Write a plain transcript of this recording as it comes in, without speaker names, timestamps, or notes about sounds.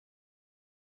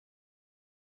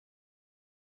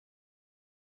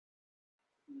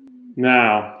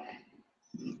Now.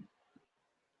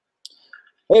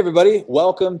 Hey everybody,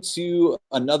 welcome to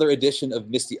another edition of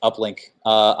Misty Uplink.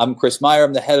 I'm Chris Meyer,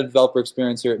 I'm the head of developer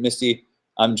experience here at Misty.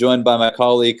 I'm joined by my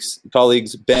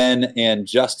colleagues Ben and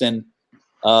Justin,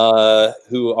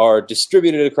 who are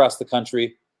distributed across the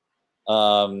country.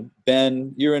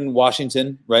 Ben, you're in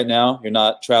Washington right now, you're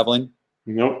not traveling?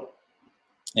 Nope.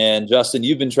 And Justin,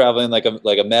 you've been traveling like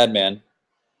a madman.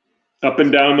 Up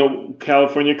and down the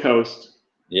California coast.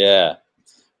 Yeah.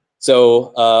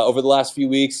 So over the last few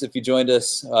weeks, if you joined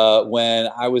us when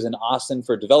I was in Austin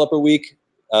for Developer Week,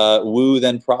 Wu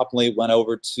then promptly went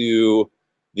over to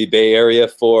the Bay Area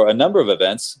for a number of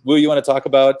events. Wu, you want to talk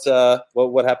about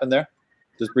what happened there,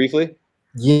 just briefly?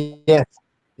 Yes.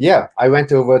 Yeah, I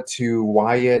went over to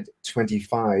Wired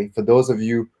 25. For those of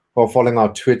you who are following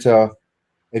our Twitter,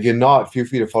 if you're not, feel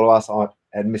free to follow us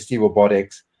at Misty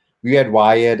Robotics. We had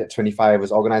Wired 25. It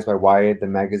was organized by Wired, the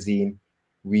magazine.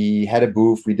 We had a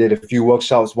booth. We did a few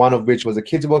workshops, one of which was a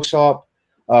kids workshop.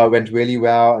 Went really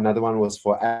well. Another one was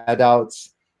for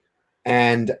adults,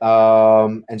 and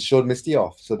showed Misty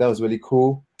off. So that was really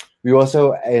cool. We were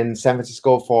also in San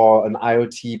Francisco for an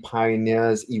IoT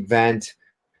Pioneers event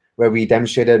where we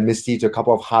demonstrated Misty to a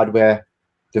couple of hardware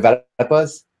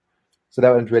developers. So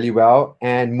that went really well.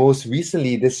 And most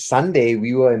recently, this Sunday,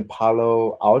 we were in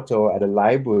Palo Alto at a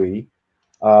library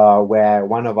where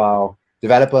one of our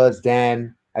developers,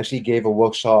 Dan, actually gave a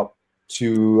workshop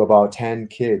to about 10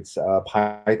 kids,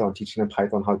 Python, teaching them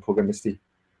Python how to program Misty.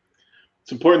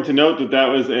 It's important to note that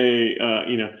was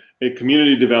a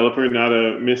community developer, not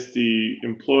a Misty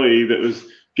employee, that was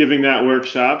giving that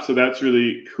workshop. So that's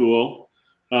really cool.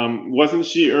 Wasn't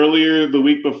she earlier the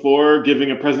week before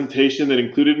giving a presentation that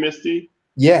included Misty?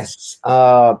 Yes.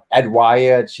 At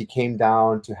Wired, she came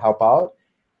down to help out.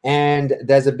 And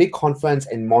there's a big conference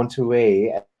in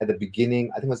Monterey at the beginning,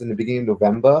 I think it was in the beginning of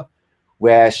November,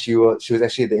 where she was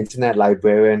actually at the Internet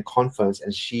Librarian Conference,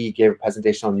 and she gave a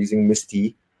presentation on using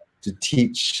Misty to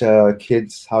teach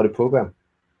kids how to program.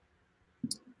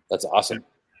 That's awesome.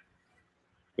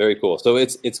 Very cool. So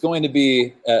it's going to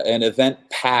be an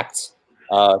event-packed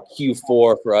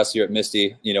Q4 for us here at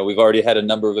Misty. You know, we've already had a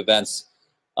number of events.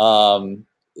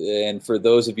 And for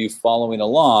those of you following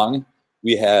along,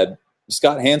 we had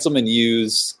Scott Hanselman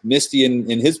use Misty in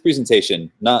his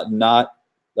presentation, not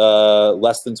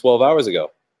less than 12 hours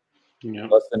ago,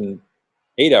 less than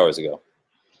 8 hours ago.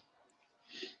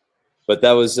 But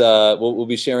that was, we'll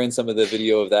be sharing some of the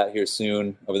video of that here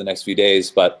soon over the next few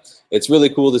days. But it's really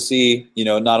cool to see, you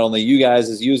know, not only you guys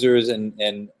as users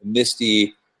and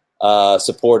Misty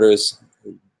supporters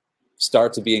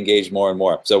start to be engaged more and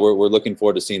more. So we're looking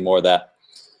forward to seeing more of that.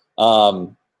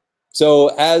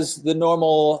 So as the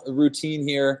normal routine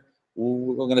here,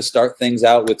 we're going to start things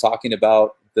out with talking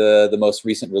about the most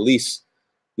recent release.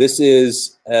 This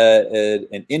is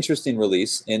an interesting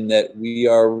release in that we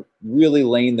are really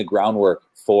laying the groundwork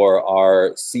for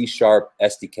our C#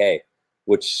 SDK,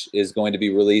 which is going to be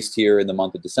released here in the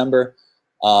month of December.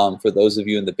 For those of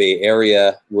you in the Bay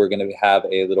Area, we're going to have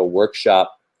a little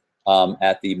workshop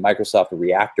at the Microsoft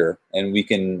Reactor, and we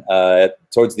can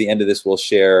towards the end of this we'll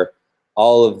share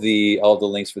all of the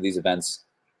links for these events.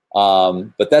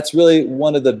 But that's really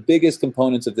one of the biggest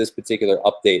components of this particular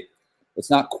update. It's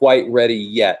not quite ready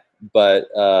yet, but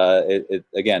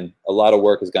again, a lot of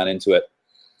work has gone into it.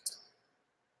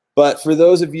 But for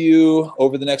those of you,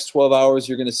 over the next 12 hours,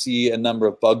 you're going to see a number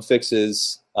of bug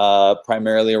fixes,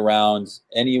 primarily around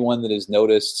anyone that has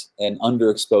noticed an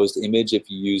underexposed image if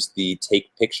you use the take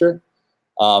picture.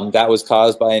 That was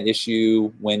caused by an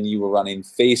issue when you were running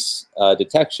face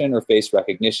detection or face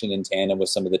recognition in tandem with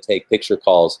some of the take picture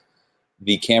calls.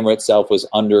 The camera itself was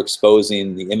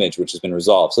underexposing the image, which has been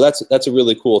resolved. So that's a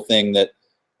really cool thing that,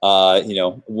 you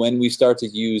know, when we start to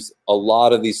use a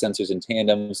lot of these sensors in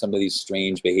tandem, some of these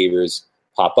strange behaviors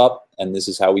pop up, and this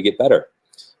is how we get better.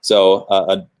 So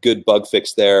a good bug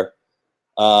fix there.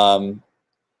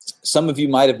 Some of you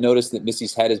might have noticed that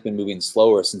Misty's head has been moving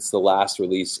slower since the last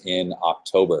release in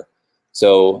October.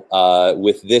 So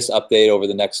with this update over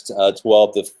the next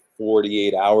 12 to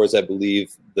 48 hours, I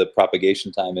believe the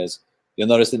propagation time is, you'll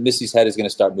notice that Misty's head is going to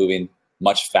start moving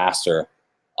much faster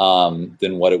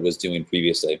than what it was doing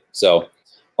previously. So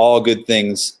all good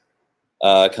things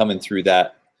coming through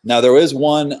that. Now, there is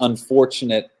one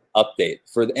unfortunate update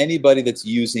for anybody that's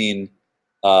using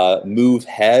move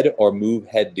head or move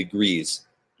head degrees.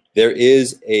 There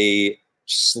is a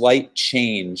slight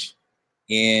change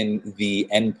in the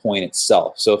endpoint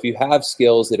itself. So if you have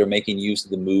skills that are making use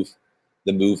of the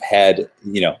move head,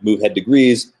 you know, move head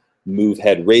degrees, move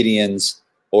head radians,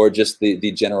 or just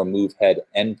the general move head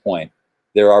endpoint,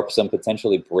 there are some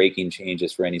potentially breaking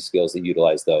changes for any skills that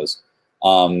utilize those.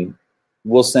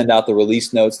 We'll send out the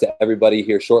release notes to everybody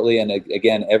here shortly. And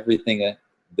again, everything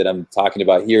that I'm talking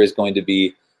about here is going to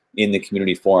be in the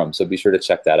community forum. So be sure to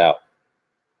check that out.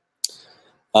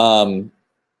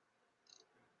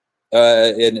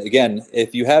 And again,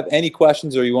 if you have any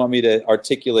questions or you want me to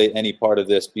articulate any part of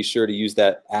this, be sure to use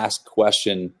that ask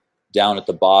question down at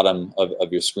the bottom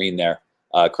of your screen there.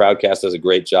 Crowdcast does a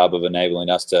great job of enabling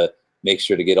us to make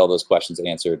sure to get all those questions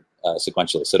answered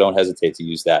sequentially. So don't hesitate to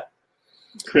use that.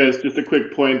 Chris, just a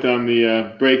quick point on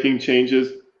the breaking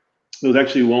changes. Those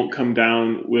actually won't come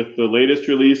down with the latest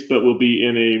release, but will be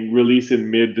in a release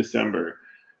in mid-December.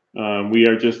 We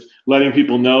are just letting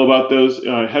people know about those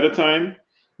ahead of time,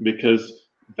 because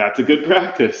that's a good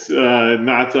practice.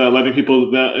 Not letting people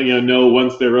know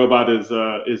once their robot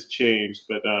is changed,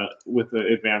 but with the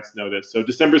advance notice. So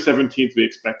December 17th, we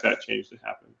expect that change to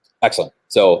happen. Excellent.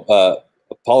 So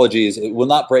apologies, it will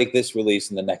not break this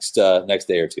release in the next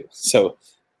day or two. So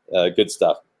good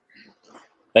stuff.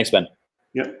 Thanks, Ben.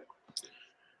 Yep.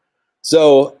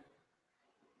 So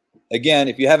again,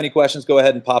 if you have any questions, go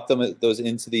ahead and pop those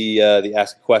into the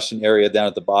ask a question area down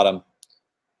at the bottom.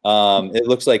 It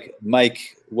looks like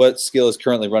Mike, what skill is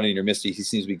currently running your Misty? He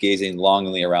seems to be gazing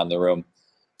longingly around the room.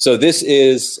 So this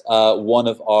is one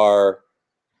of our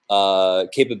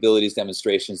capabilities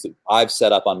demonstrations that I've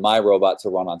set up on my robot to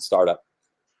run on startup.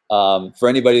 For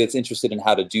anybody that's interested in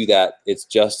how to do that, it's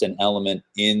just an element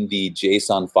in the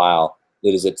JSON file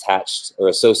that is attached or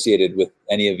associated with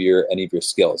any of your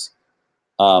skills.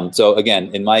 So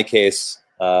again, in my case,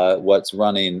 what's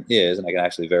running is, and I can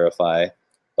actually verify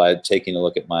by taking a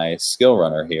look at my skill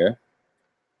runner here.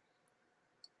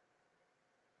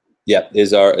 Yeah,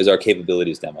 is our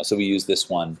capabilities demo. So we use this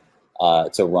one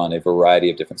to run a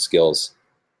variety of different skills,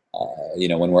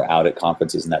 when we're out at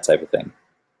conferences and that type of thing.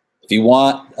 If you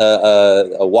want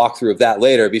a walkthrough of that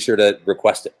later, be sure to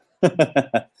request it.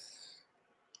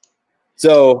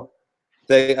 So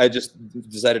I just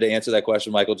decided to answer that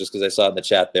question, Michael, just because I saw it in the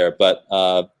chat there. But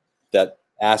that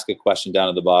ask a question down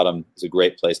at the bottom is a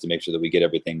great place to make sure that we get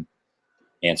everything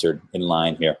answered in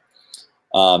line here.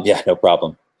 Yeah, no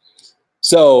problem.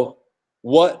 So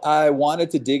what I wanted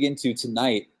to dig into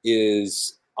tonight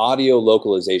is audio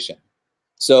localization.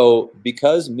 So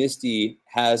because Misty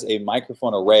has a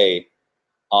microphone array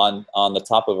on the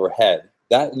top of her head,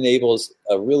 that enables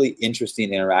a really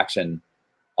interesting interaction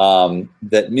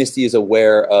that Misty is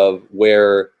aware of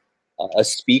where a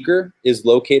speaker is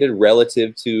located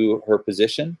relative to her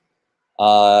position,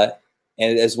 and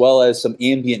as well as some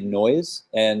ambient noise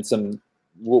and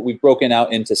what we've broken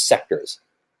out into sectors.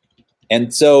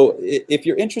 And so if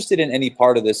you're interested in any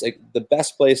part of this, the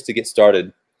best place to get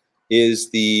started is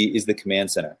the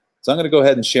command center. So I'm going to go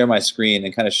ahead and share my screen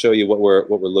and kind of show you what we're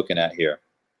looking at here.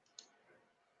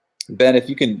 Ben, if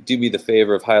you can do me the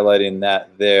favor of highlighting that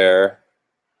there.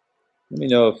 Let me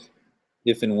know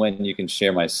if and when you can see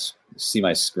my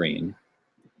screen.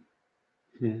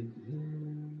 Ben,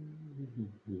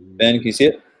 can you see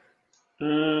it?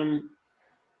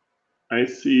 I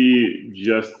see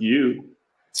just you.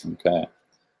 Okay.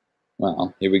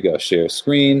 Well, here we go. Share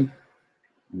screen.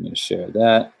 I'm going to share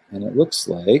that. And it looks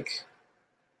like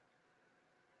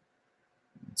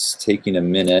it's taking a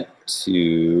minute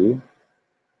to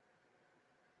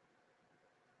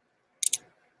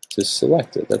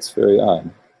select it. That's very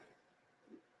odd.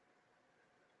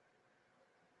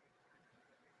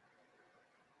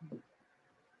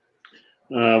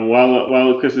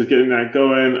 While Chris is getting that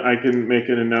going, I can make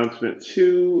an announcement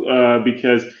too,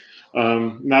 because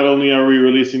not only are we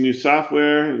releasing new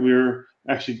software, we're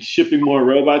actually shipping more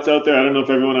robots out there. I don't know if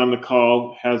everyone on the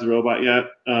call has a robot yet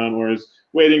or is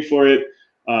waiting for it.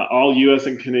 All US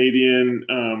and Canadian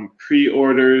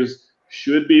pre-orders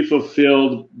should be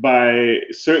fulfilled by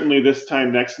certainly this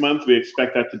time next month. We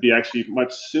expect that to be actually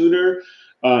much sooner,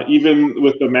 even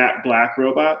with the matte black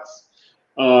robots.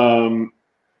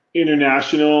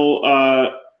 International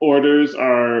orders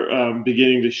are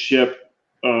beginning to ship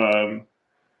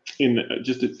in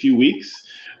just a few weeks.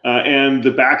 And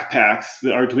the backpacks,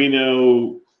 the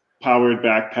Arduino-powered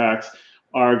backpacks,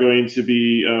 are going to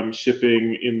be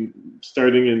shipping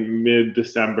starting in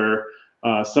mid-December.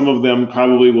 Some of them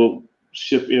probably will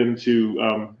ship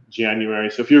into January.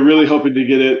 So if you're really hoping to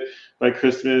get it by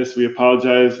Christmas, we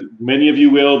apologize. Many of you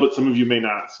will, but some of you may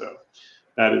not. So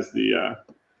that is the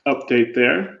update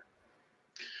there.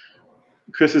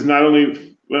 Chris has not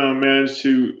only managed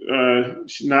to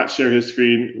not share his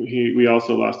screen, we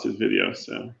also lost his video.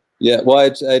 So yeah, well,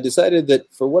 I decided that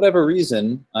for whatever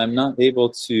reason, I'm not able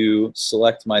to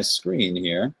select my screen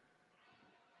here.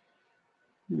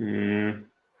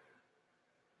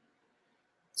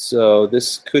 So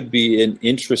this could be an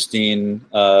interesting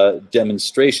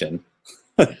demonstration.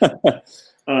 Yeah. So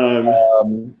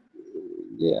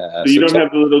you don't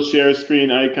have the little share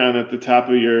screen icon at the top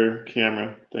of your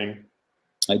camera thing.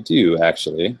 I do,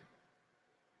 actually.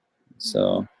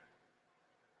 So,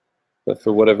 but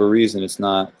for whatever reason, it's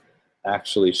not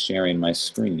actually sharing my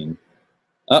screen.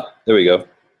 Oh, there we go.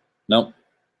 Nope.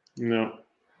 No.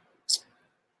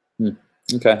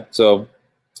 Okay, so.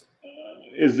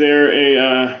 Is there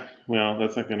a, well,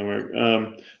 that's not going to work.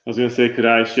 I was going to say, could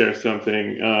I share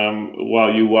something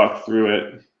while you walk through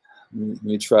it? Let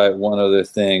me try one other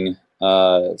thing.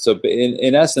 So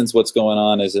in essence, what's going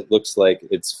on is it looks like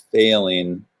it's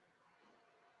failing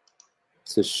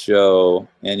to show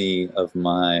any of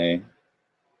my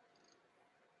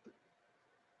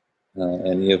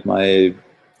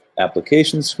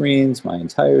application screens, my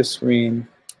entire screen.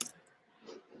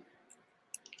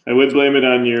 I would blame it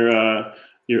on your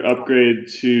upgrade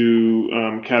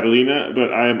to Catalina,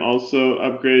 but I am also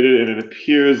upgraded, and it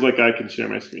appears like I can share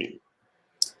my screen.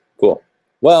 Cool.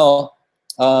 Well,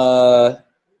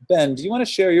 Ben, do you want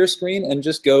to share your screen and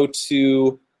just go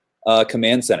to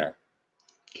Command Center?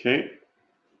 Okay.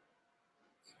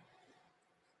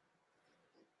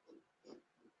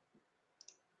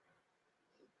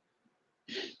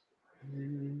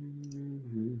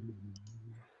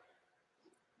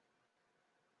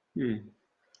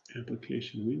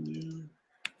 Application window.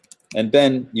 And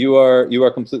Ben, you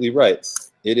are completely right.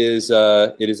 It is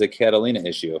a Catalina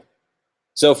issue.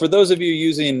 So for those of you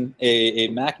using a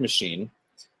Mac machine,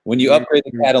 when you upgrade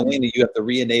to Catalina, you have to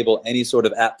re-enable any sort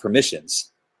of app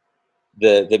permissions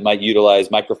that might utilize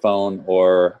microphone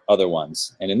or other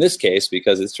ones. And in this case,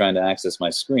 because it's trying to access my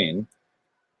screen,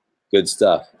 good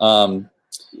stuff.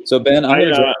 So Ben, I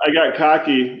got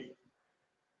cocky.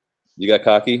 You got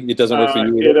cocky? It doesn't work for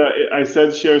you? I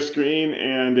said share screen,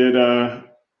 and it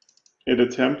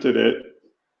attempted it.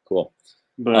 Cool.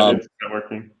 But it's not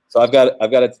working. So I've got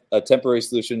a temporary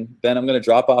solution. Ben, I'm going to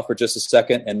drop off for just a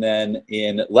second, and then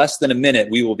in less than a minute,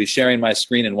 we will be sharing my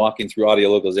screen and walking through audio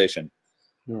localization.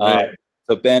 Right.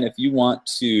 So Ben, if you want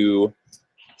to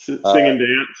sing and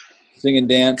dance. Sing and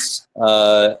dance,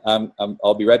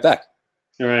 I'll be right back.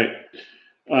 All right.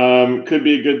 Could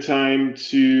be a good time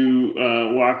to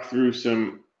walk through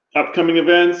some upcoming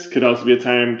events. Could also be a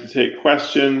time to take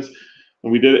questions.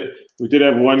 We did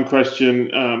have one question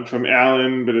from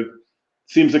Alan, but it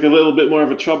seems like a little bit more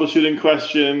of a troubleshooting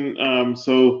question.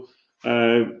 So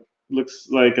looks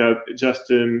like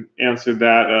Justin answered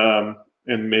that,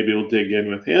 and maybe we'll dig in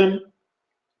with him.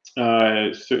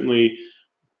 Certainly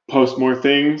post more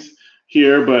things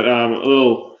here, but a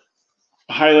little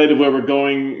highlight of where we're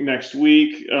going next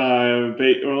week.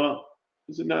 Well,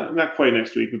 is it not quite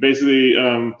next week, but basically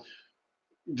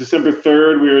December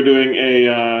 3rd, we are doing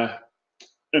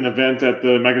an event at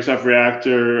the Microsoft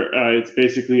Reactor. It's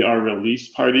basically our release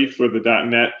party for the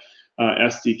 .NET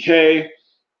SDK.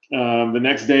 The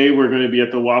next day, we're going to be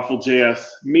at the Waffle.js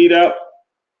meetup.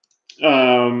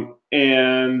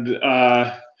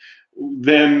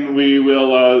 Then we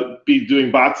will be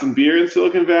doing Bots and Beer in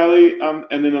Silicon Valley.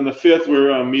 And then on the 5th,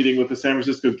 we're meeting with the San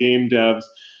Francisco game devs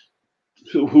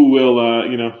who will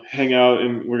hang out,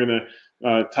 and we're going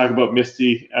to talk about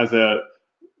Misty as a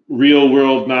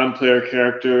real-world non-player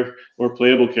character or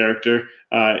playable character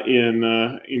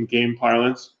in game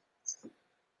parlance.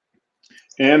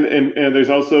 And there's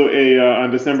also on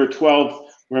December 12th,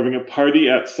 we're having a party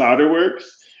at Solderworks,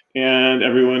 and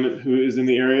everyone who is in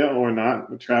the area or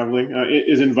not traveling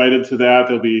is invited to that.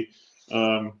 There'll be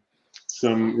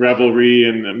some revelry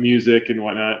and music and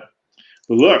whatnot.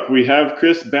 But look, we have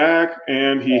Chris back,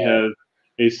 and he has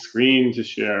a screen to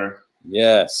share.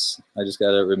 Yes, I just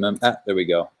got to remember. There we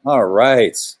go. All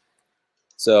right.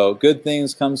 So good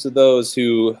things comes to those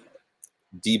who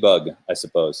debug, I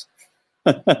suppose.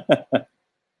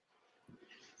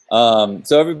 So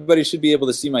everybody should be able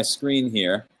to see my screen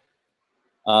here.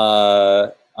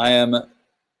 I am.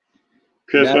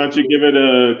 Chris, why don't you give it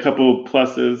a couple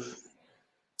pluses?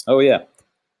 Oh yeah.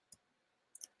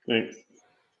 Thanks.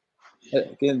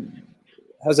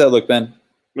 How's that look, Ben?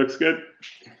 Looks good.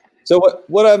 So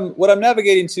what I'm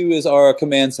navigating to is our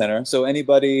command center. So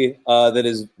anybody that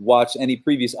has watched any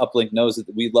previous uplink knows that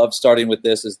we love starting with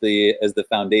this as the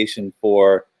foundation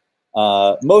for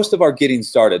most of our getting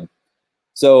started.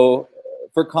 So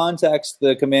for context,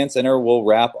 the command center will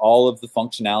wrap all of the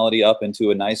functionality up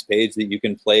into a nice page that you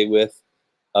can play with,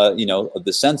 the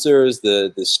sensors,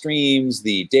 the streams,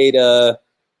 the data,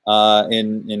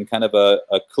 in kind of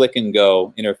a click and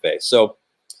go interface. So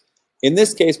in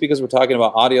this case, because we're talking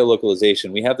about audio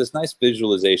localization, we have this nice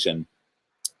visualization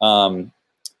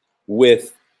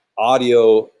with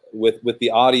audio with the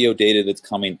audio data that's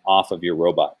coming off of your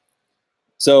robot.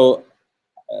 So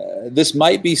this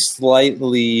might be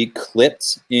slightly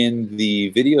clipped in the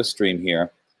video stream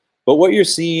here, but what you're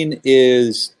seeing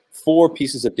is 4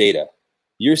 pieces of data.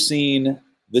 You're seeing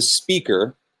the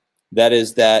speaker, that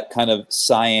is that kind of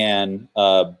cyan,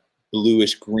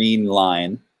 bluish green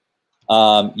line.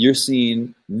 You're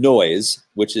seeing noise,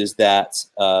 which is that,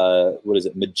 what is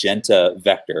it, magenta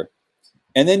vector.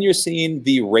 And then you're seeing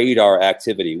the radar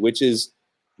activity, which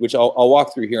I'll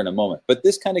walk through here in a moment. But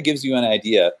this kind of gives you an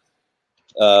idea.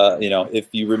 You know, if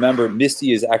you remember,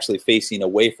 Misty is actually facing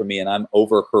away from me, and I'm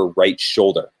over her right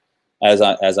shoulder as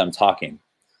I'm talking.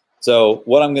 So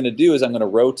what I'm going to do is I'm going to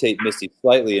rotate Misty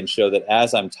slightly and show that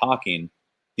as I'm talking,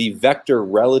 the vector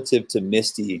relative to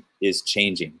Misty is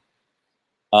changing.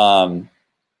 So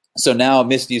now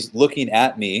Misty's looking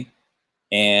at me,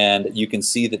 and you can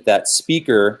see that that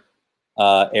speaker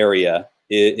area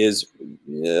is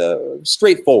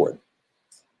straightforward.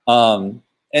 And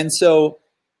so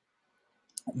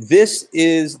this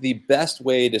is the best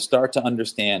way to start to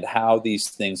understand how these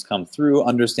things come through,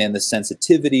 understand the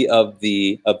sensitivity of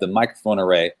the microphone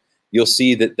array. You'll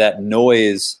see that that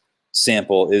noise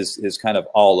sample is kind of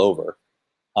all over.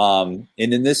 And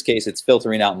in this case, it's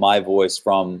filtering out my voice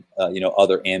from you know,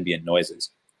 other ambient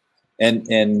noises.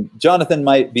 And Jonathan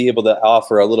might be able to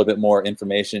offer a little bit more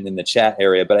information in the chat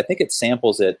area, but I think it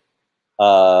samples at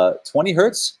 20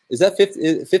 hertz. Is that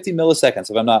 50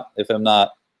 milliseconds? If I'm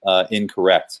not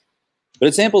incorrect, but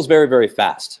it samples very, very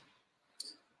fast.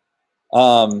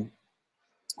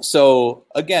 So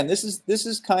again, this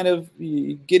is kind of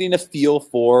getting a feel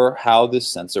for how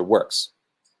this sensor works.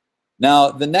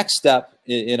 Now, the next step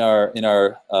in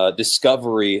our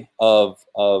discovery of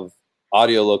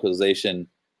audio localization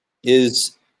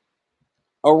is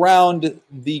around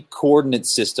the coordinate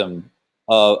system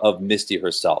of Misty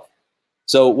herself.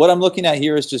 So what I'm looking at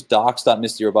here is just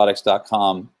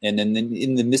docs.mistyrobotics.com, and then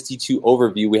in the Misty 2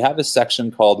 overview, we have a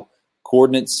section called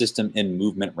Coordinate System and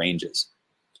Movement Ranges.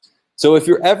 So if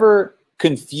you're ever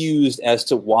confused as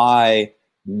to why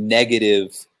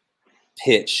negative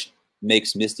pitch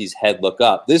makes Misty's head look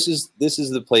up, this is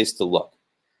the place to look.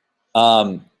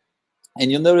 And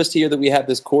you'll notice here that we have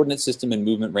this Coordinate System and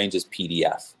Movement Ranges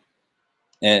PDF.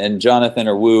 And Jonathan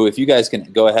or Wu, if you guys can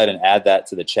go ahead and add that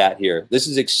to the chat here. This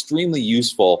is extremely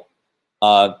useful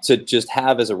to just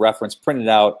have as a reference, print it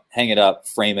out, hang it up,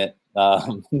 frame it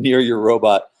near your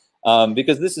robot,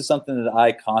 because this is something that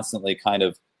I constantly kind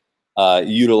of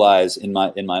utilize in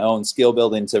my own skill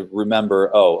building to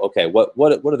remember, oh, okay, what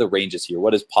are the ranges here?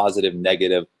 What is positive,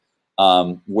 negative?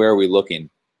 Where are we looking?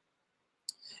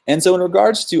 And so in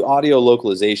regards to audio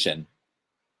localization,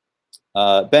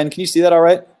 Ben, can you see that all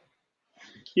right?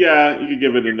 Yeah, you could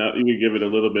give it enough. You could give it a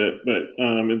little bit, but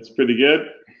it's pretty good.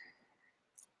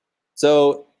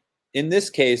 So in this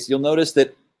case, you'll notice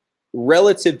that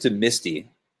relative to Misty,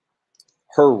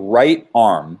 her right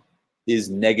arm is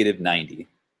 -90,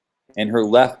 and her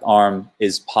left arm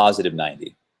is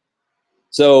 +90.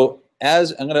 So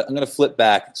as I'm gonna flip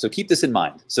back. So keep this in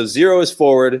mind. So 0 is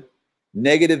forward,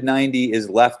 -90 is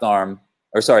left arm,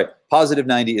 or sorry,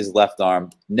 +90 is left arm,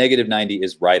 -90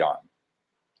 is right arm.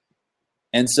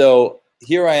 And so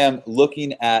here I am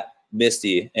looking at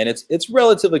Misty, and it's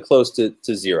relatively close to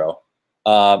 0.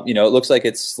 You know, it looks like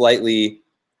it's slightly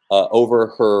over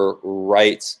her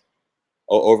right,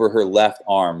 over her left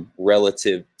arm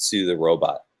relative to the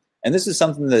robot. And this is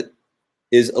something that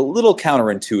is a little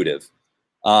counterintuitive,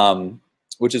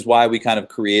 which is why we kind of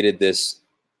created this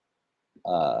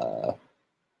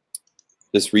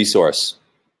this resource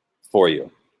for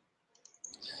you.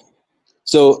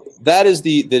 So that is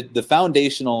the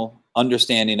foundational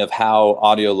understanding of how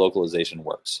audio localization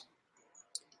works.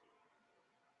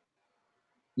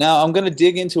 Now I'm going to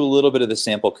dig into a little bit of the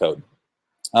sample code.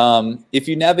 If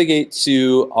you navigate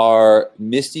to our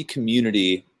Misty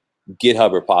community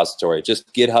GitHub repository,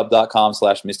 just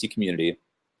github.com/Misty community,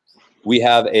 we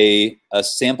have a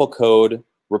sample code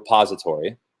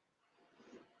repository.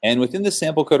 And within the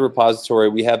sample code repository,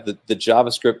 we have the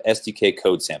JavaScript SDK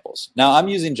code samples. Now, I'm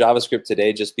using JavaScript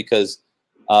today just because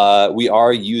we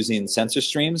are using sensor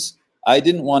streams. I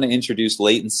didn't want to introduce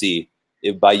latency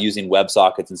by using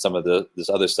WebSockets and some of this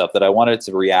other stuff that I wanted it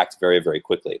to react very, very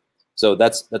quickly. So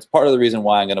that's part of the reason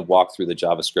why I'm going to walk through the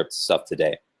JavaScript stuff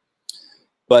today.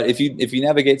 But if you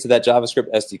navigate to that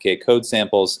JavaScript SDK code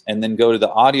samples and then go to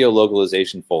the audio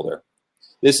localization folder,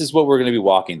 this is what we're going to be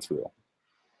walking through.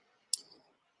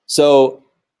 So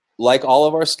like all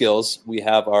of our skills, we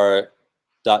have our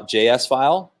 .js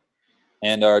file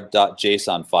and our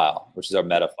 .json file, which is our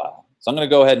meta file. So I'm going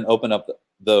to go ahead and open up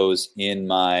those in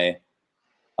my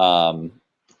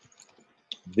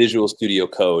Visual Studio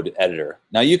Code editor.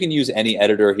 Now you can use any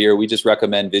editor here. We just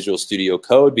recommend Visual Studio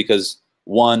Code because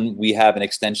one, we have an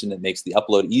extension that makes the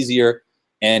upload easier,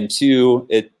 and two,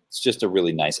 it's just a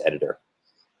really nice editor.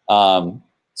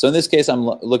 So in this case, I'm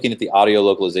looking at the audio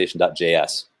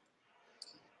localization.js.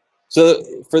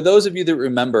 So for those of you that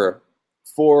remember,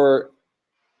 for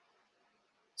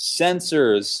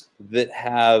sensors that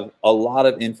have a lot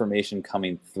of information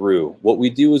coming through, what we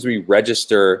do is we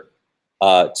register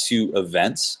to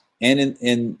events. And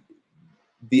in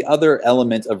the other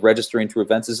element of registering to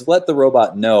events is let the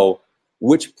robot know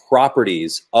which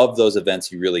properties of those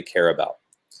events you really care about.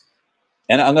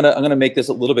 And I'm gonna make this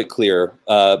a little bit clearer,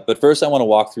 but first I want to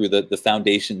walk through the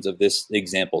foundations of this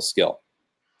example skill.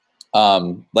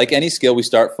 Like any skill, we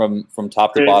start from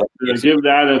top to bottom. Give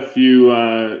that a few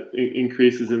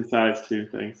increases in size too.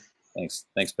 Thanks,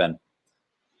 Ben.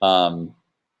 So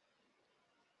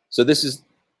this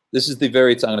is the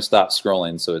very. I'm going to stop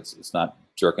scrolling so it's not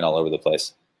jerking all over the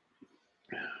place.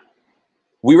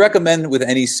 We recommend with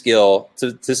any skill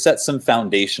to set some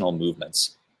foundational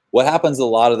movements. What happens a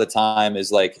lot of the time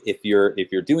is like if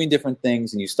you're doing different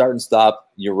things and you start and stop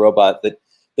your robot, that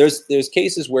there's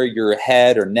cases where your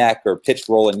head or neck or pitch,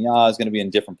 roll, and yaw is going to be in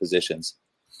different positions.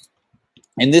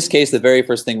 In this case, the very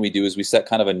first thing we do is we set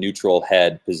kind of a neutral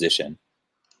head position.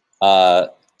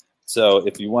 So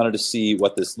if you wanted to see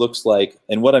what this looks like,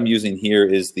 and what I'm using here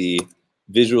is the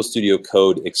Visual Studio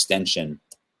Code extension,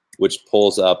 which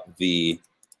pulls up the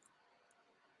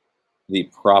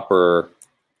proper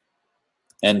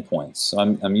endpoints. So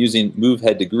I'm using move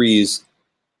head degrees,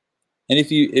 and if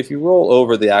you roll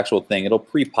over the actual thing, it'll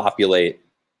pre-populate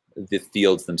the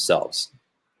fields themselves.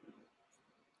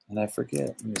 And I forget.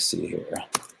 Let me see here.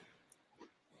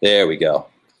 There we go.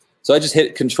 So I just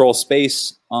hit Control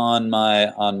Space on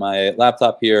my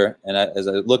laptop here, and as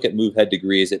I look at move head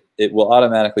degrees, it will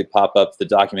automatically pop up the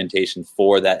documentation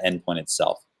for that endpoint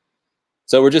itself.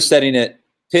 So we're just setting it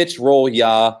pitch, roll,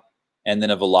 yaw, and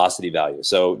then a velocity value.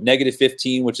 So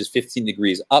 -15, which is 15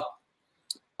 degrees up,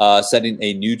 setting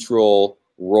a neutral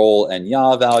roll and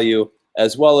yaw value,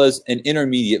 as well as an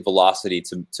intermediate velocity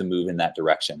to move in that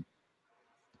direction.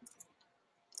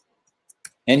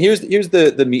 And here's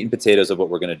the meat and potatoes of what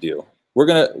we're going to do. We're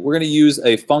gonna use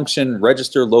a function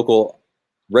register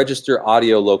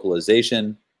audio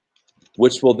localization,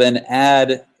 which will then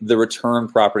add the return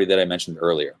property that I mentioned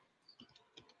earlier.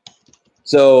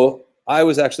 So I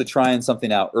was actually trying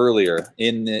something out earlier.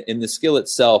 In the skill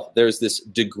itself, there's this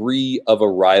degree of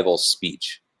arrival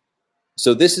speech.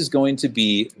 So this is going to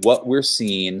be what we're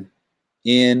seeing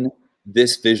in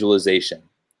this visualization.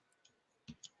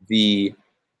 The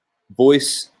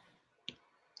voice,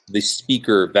 the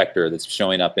speaker vector that's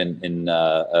showing up in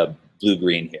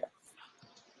blue-green here.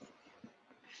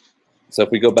 So if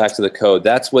we go back to the code,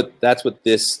 that's what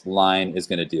this line is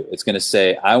going to do. It's going to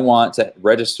say, I want to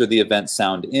register the event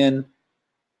sound in,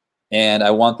 and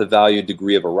I want the value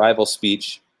degree of arrival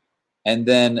speech. And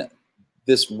then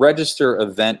this register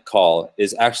event call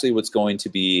is actually what's going to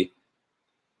be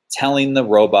telling the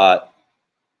robot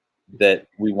that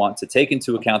we want to take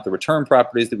into account the return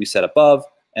properties that we set above,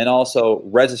 and also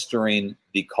registering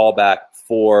the callback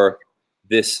for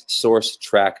this source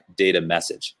track data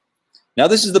message. Now,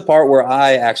 this is the part where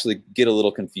I actually get a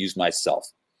little confused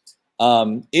myself.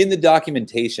 In the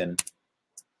documentation,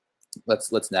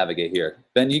 let's navigate here.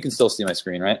 Ben, you can still see my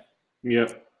screen, right?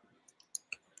 Yep.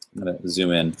 I'm going to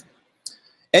zoom in.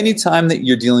 Anytime that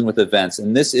you're dealing with events,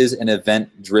 and this is an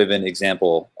event-driven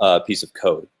example piece of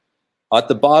code, at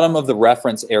the bottom of the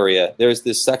reference area, there's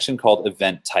this section called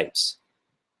event types.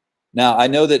 Now, I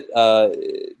know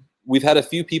that we've had a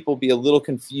few people be a little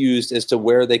confused as to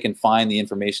where they can find the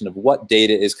information of what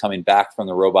data is coming back from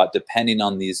the robot, depending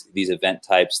on these event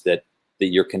types that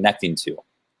you're connecting to.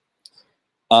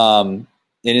 And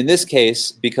in this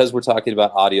case, because we're talking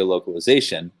about audio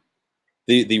localization,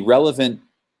 the relevant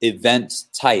event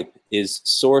type is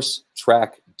source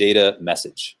track data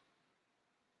message.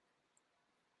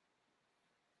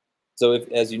 So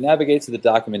as you navigate to the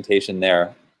documentation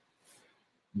there,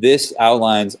 this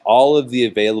outlines all of the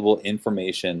available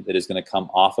information that is going to come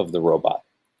off of the robot.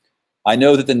 I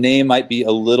know that the name might be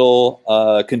a little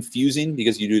confusing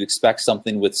because you'd expect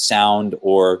something with sound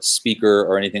or speaker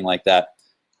or anything like that.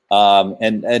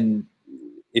 And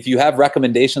if you have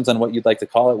recommendations on what you'd like to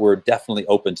call it, we're definitely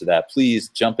open to that. Please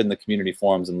jump in the community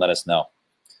forums and let us know.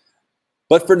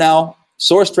 But for now,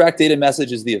 source track data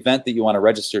message is the event that you want to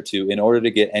register to in order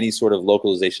to get any sort of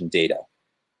localization data.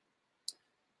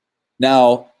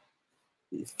 Now,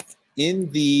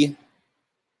 in the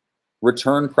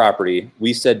return property,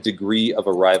 we said degree of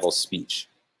arrival speech.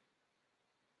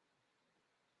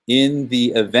 in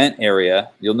the event area,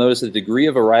 you'll notice the degree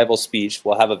of arrival speech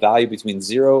will have a value between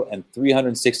 0 and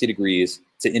 360 degrees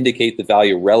to indicate the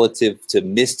value relative to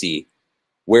Misty,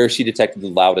 where she detected the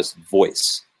loudest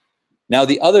voice. Now,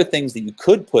 the other things that you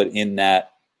could put in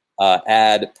that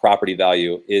add property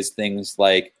value is things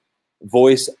like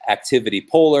voice activity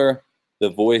polar, the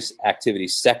voice activity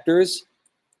sectors,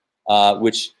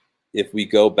 which if we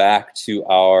go back to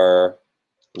our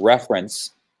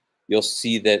reference, you'll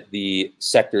see that the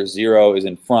sector 0 is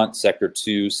in front, sector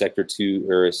 2,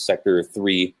 or sector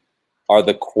 3 are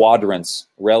the quadrants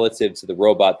relative to the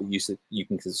robot that you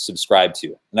can subscribe to.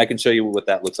 And I can show you what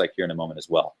that looks like here in a moment as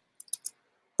well.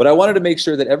 But I wanted to make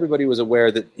sure that everybody was aware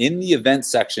that in the event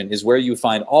section is where you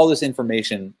find all this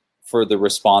information for the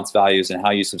response values and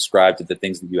how you subscribe to the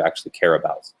things that you actually care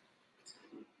about.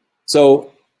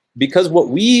 So because what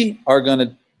we are going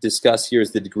to discuss here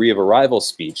is the degree of arrival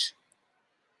speech,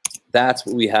 that's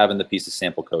what we have in the piece of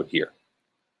sample code here.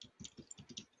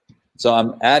 So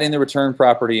I'm adding the return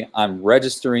property, I'm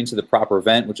registering to the proper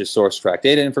event, which is source track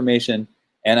data information,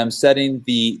 and I'm setting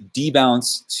the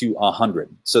debounce to 100.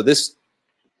 So this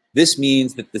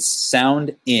means that the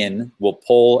sound in will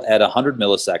pull at 100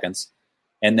 milliseconds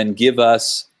and then give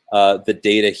us the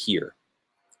data here.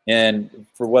 And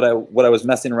for what I was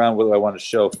messing around with, what I want to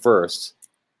show first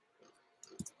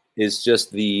is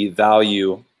just the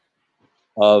value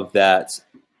of that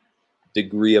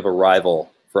degree of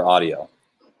arrival for audio.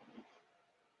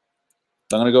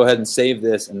 So I'm going to go ahead and save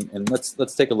this, and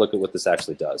let's take a look at what this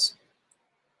actually does.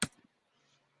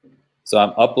 So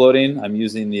I'm uploading. I'm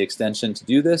using the extension to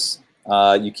do this.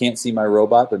 You can't see my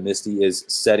robot, but Misty is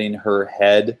setting her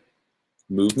head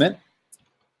movement.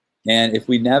 And if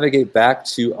we navigate back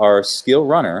to our skill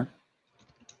runner,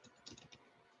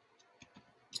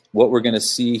 what we're going to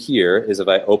see here is if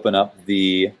I open up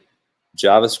the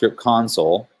JavaScript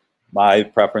console, my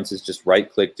preference is just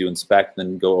right-click, do inspect,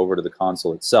 then go over to the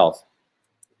console itself.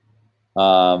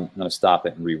 I'm going to stop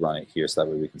it and rerun it here so that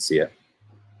way we can see it.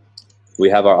 We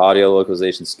have our audio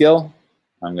localization skill.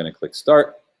 I'm going to click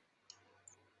start.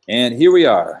 And here we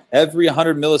are. Every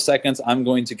 100 milliseconds, I'm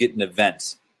going to get an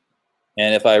event.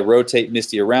 And if I rotate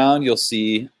Misty around, you'll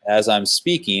see as I'm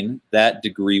speaking, that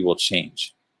degree will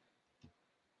change.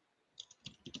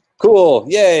 Cool,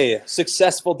 yay,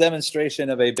 successful demonstration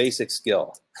of a basic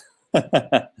skill.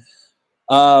 But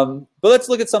let's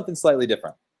look at something slightly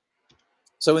different.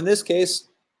 So in this case,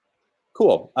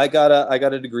 cool, I got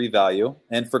a degree value.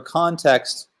 And for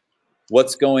context,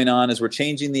 what's going on is we're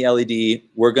changing the LED.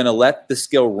 We're gonna let the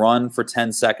skill run for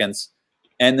 10 seconds,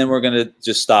 and then we're gonna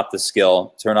just stop the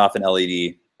skill, turn off an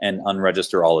LED, and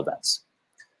unregister all events.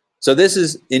 So this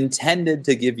is intended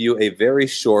to give you a very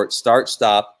short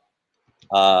start-stop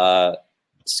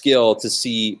skill to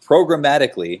see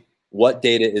programmatically what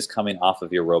data is coming off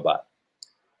of your robot.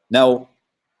 Now,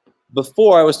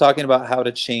 before I was talking about how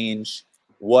to change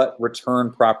what return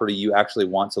property you actually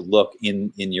want to look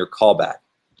in your callback.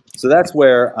 So that's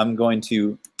where I'm going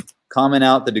to comment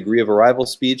out the degree of arrival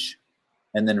speech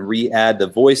and then re-add the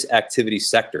voice activity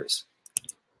sectors.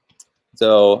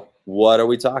 So what are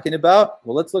we talking about?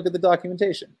 Well, let's look at the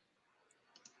documentation.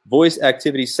 Voice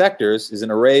activity sectors is an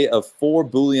array of 4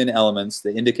 Boolean elements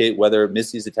that indicate whether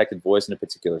Misty's detected voice in a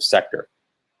particular sector.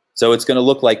 So it's going to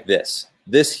look like this.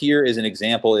 This here is an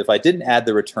example. If I didn't add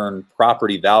the return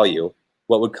property value,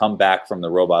 what would come back from the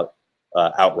robot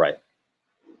outright?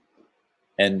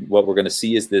 And what we're going to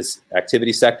see is this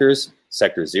activity sectors,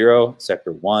 sector 0,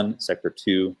 sector 1, sector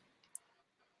 2,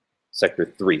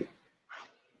 sector 3,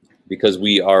 because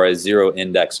we are a 0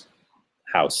 index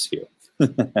house here.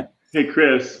 Hey,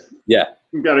 Chris. Yeah.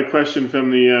 We've got a question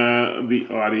from the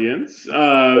audience,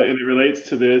 and it relates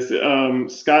to this.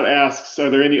 Scott asks, are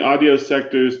there any audio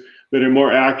sectors that are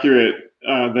more accurate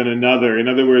than another? In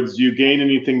other words, do you gain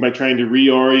anything by trying to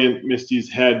reorient Misty's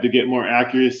head to get more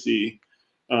accuracy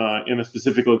in a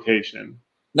specific location?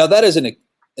 Now, that is an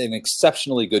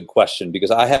exceptionally good question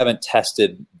because I haven't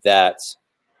tested that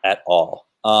at all.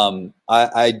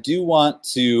 I do want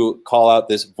to call out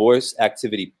this voice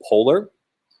activity polar.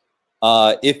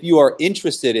 If you are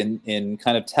interested in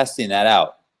kind of testing that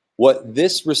out, what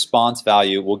this response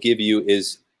value will give you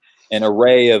is an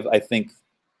array of, I think,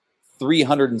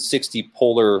 360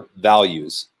 polar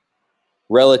values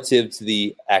relative to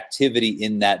the activity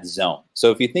in that zone.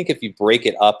 So if you break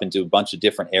it up into a bunch of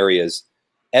different areas,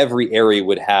 every area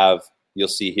would have, you'll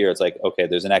see here, it's like, okay,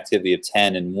 there's an activity of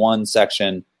 10 in one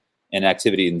section and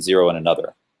activity in 0 in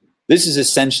another. This is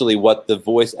essentially what the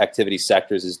voice activity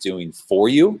sectors is doing for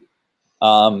you.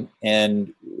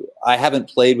 And I haven't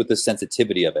played with the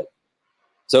sensitivity of it.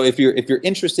 So if you're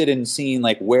interested in seeing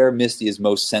like where Misty is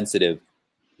most sensitive,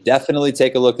 definitely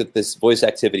take a look at this voice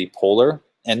activity polar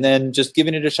and then just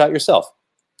giving it a shot yourself,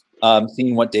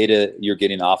 seeing what data you're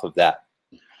getting off of that.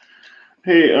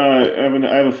 Hey, Evan,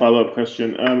 I have a follow-up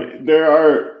question. There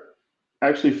are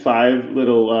actually 5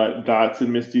 little dots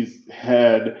in Misty's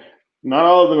head. Not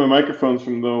all of them are microphones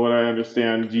from what I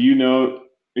understand. Do you know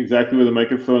exactly where the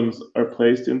microphones are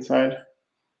placed inside?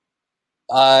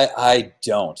 I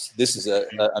don't. This is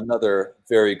another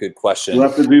very good question. We'll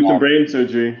have to do some brain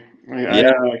surgery. I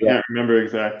Yeah. can't remember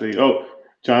exactly. Oh,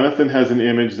 Jonathan has an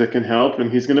image that can help,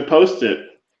 and he's going to post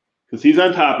it because he's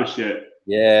on top of shit.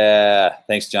 Yeah.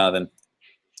 Thanks, Jonathan.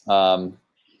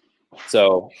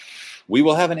 So we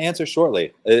will have an answer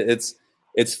shortly.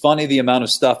 It's funny the amount of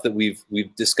stuff that we've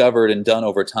discovered and done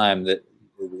over time that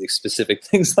specific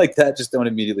things like that just don't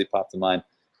immediately pop to mind.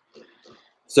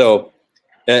 So,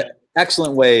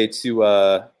 excellent way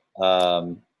to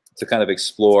kind of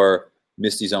explore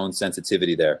Misty's own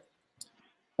sensitivity there.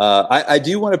 I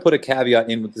do want to put a caveat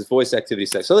in with this voice activity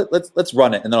sector. So let's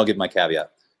run it, and then I'll give my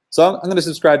caveat. So I'm going to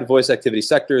subscribe to voice activity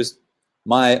sectors.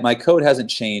 My code hasn't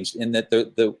changed in that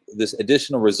this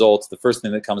additional results, the first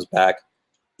thing that comes back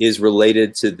is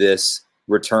related to this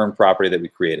return property that we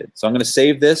created. So I'm going to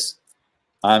save this.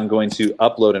 I'm going to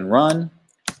upload and run.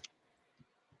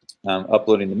 I'm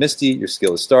uploading to Misty. Your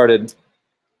skill is started.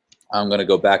 I'm going to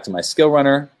go back to my skill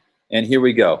runner, and here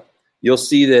we go. You'll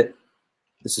see that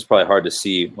this is probably hard to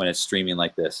see when it's streaming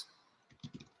like this.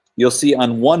 You'll see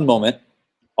on one moment,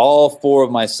 all 4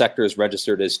 of my sectors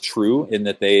registered as true in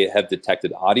that they have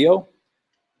detected audio.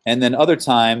 And then other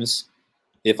times,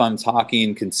 if I'm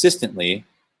talking consistently,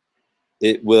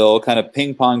 it will kind of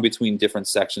ping pong between different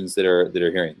sections that are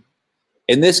hearing.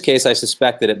 In this case, I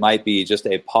suspect that it might be just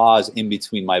a pause in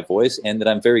between my voice and that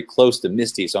I'm very close to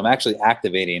Misty. So I'm actually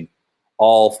activating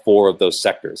all 4 of those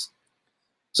sectors.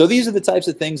 So these are the types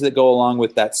of things that go along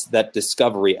with that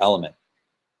discovery element.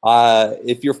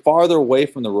 If you're farther away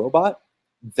from the robot,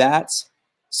 that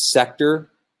sector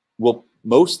will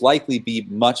most likely be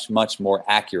much, much more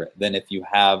accurate than if you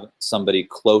have somebody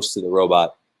close to the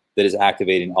robot that is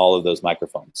activating all of those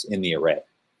microphones in the array.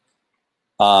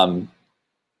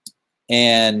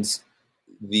 And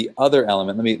the other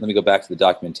element, let me go back to the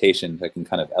documentation so I can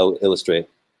kind of illustrate.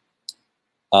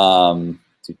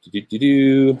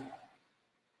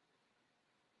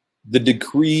 The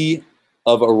degree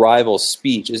of arrival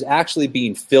speech is actually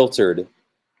being filtered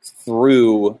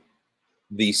through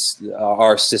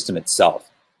our system itself.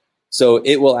 So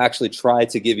it will actually try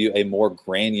to give you a more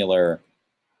granular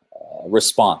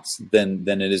response than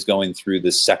it is going through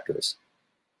the sectors.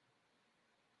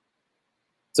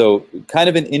 So kind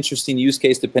of an interesting use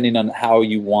case depending on how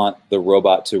you want the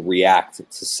robot to react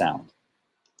to sound.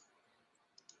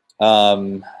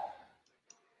 Let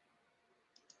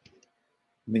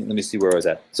me see where I was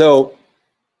at. So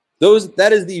that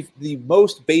is the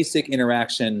most basic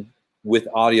interaction with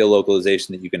audio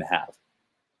localization that you can have.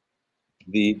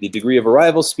 The degree of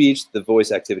arrival speech, the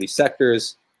voice activity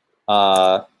sectors,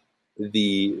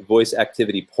 the voice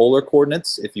activity polar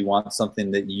coordinates, if you want something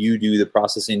that you do the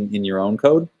processing in your own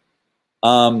code.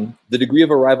 The degree of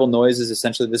arrival noise is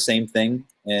essentially the same thing.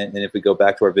 And if we go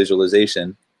back to our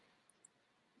visualization,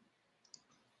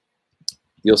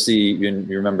 you'll see, you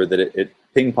remember that it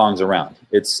ping-pongs around.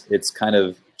 It's kind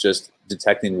of just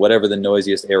detecting whatever the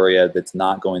noisiest area that's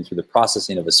not going through the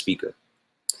processing of a speaker.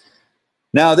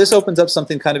 Now, this opens up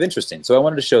something kind of interesting. So I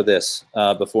wanted to show this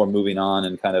before moving on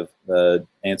and kind of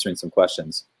answering some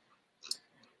questions.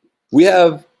 We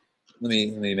have, let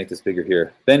me make this bigger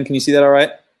here. Ben, can you see that all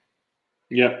right?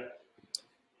 Yeah.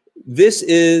 This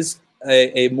is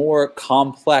a more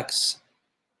complex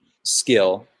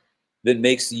skill that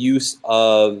makes use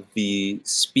of the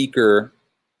speaker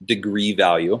degree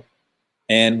value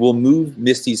and will move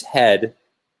Misty's head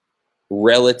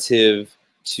relative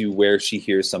to where she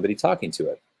hears somebody talking to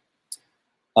it.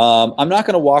 I'm not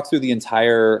going to walk through the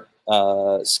entire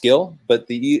skill, but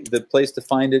the place to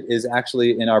find it is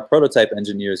actually in our prototype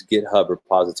engineers GitHub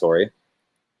repository,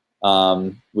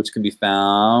 which can be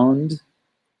found.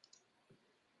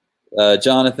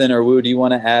 Jonathan or Wu, do you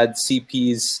want to add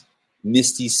CP's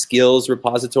Misty skills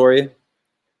repository?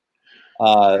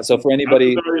 So for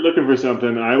anybody, I'm already looking for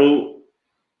something,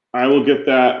 I will get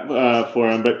that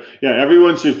for him. But yeah,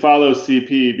 everyone should follow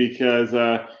CP because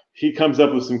he comes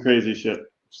up with some crazy shit.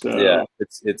 So yeah,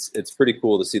 it's pretty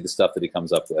cool to see the stuff that he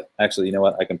comes up with. Actually, you know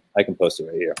what? I can post it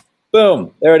right here.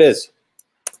 Boom, there it is.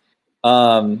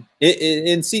 So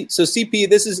CP,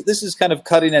 this is kind of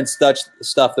cutting edge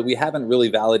stuff that we haven't really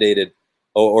validated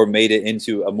or made it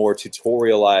into a more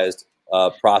tutorialized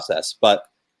process. But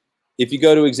if you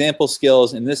go to example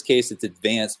skills, in this case, it's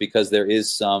advanced because there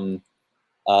is some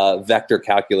vector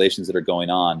calculations that are going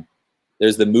on.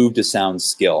 There's the move to sound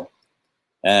skill,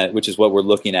 which is what we're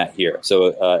looking at here.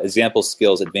 So example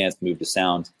skills, advanced move to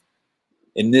sound.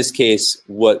 In this case,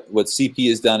 what CP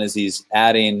has done is he's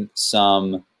adding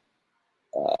some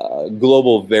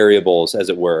global variables, as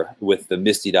it were, with the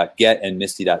misty.get and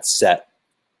misty.set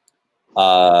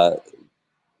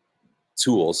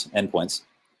tools, endpoints,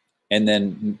 and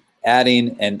then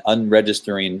adding and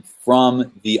unregistering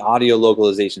from the audio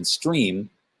localization stream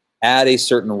at a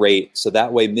certain rate. So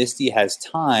that way Misty has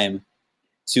time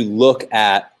to look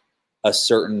at a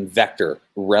certain vector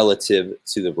relative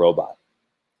to the robot.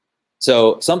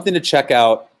 So something to check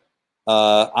out.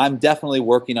 I'm definitely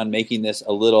working on making this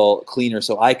a little cleaner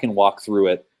so I can walk through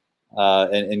it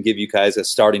and give you guys a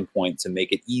starting point to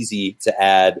make it easy to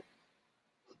add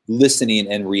listening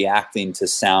and reacting to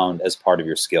sound as part of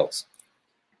your skills.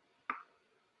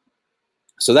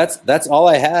 So that's all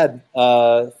I had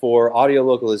for audio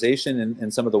localization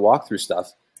and some of the walkthrough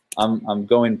stuff. I'm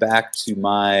going back to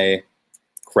my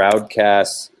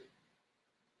Crowdcast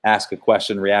ask a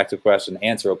question, react a question,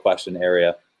 answer a question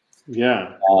area.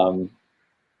 Yeah.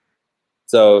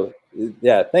 So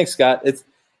yeah, thanks, Scott.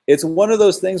 It's one of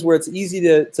those things where it's easy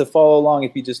to follow along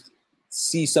if you just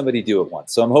see somebody do it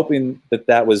once. So I'm hoping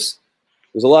that was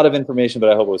a lot of information, but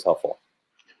I hope it was helpful.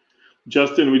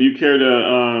 Justin, would you care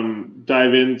to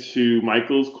dive into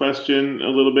Michael's question a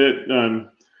little bit,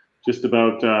 just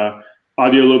about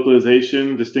audio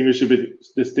localization,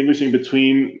 distinguishing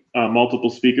between multiple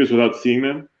speakers without seeing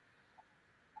them?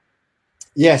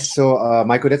 Yes, so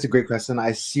Michael, that's a great question. I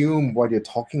assume what you're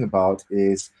talking about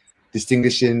is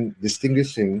distinguishing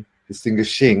between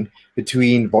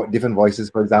different voices.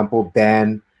 For example,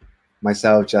 Ben,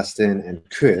 myself, Justin, and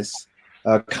Chris.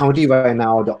 Currently, right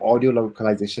now, the audio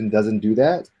localization doesn't do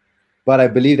that, but I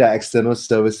believe there are external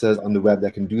services on the web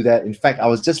that can do that. In fact, I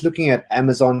was just looking at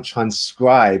Amazon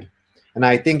Transcribe, and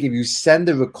I think if you send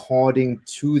the recording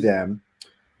to them,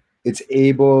 it's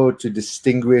able to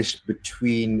distinguish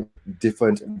between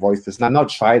different voices. Now, I've not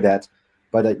tried that,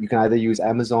 but you can either use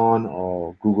Amazon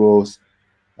or Google's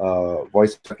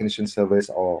voice recognition service,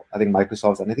 or I think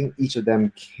Microsoft's, and I think each of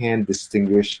them can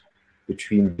distinguish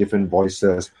between different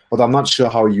voices. Although I'm not sure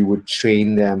how you would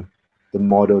train them, the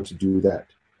model, to do that.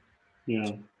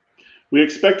 Yeah, we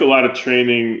expect a lot of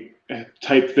training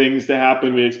type things to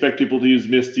happen. We expect people to use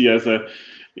Misty as a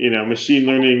machine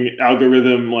learning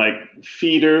algorithm like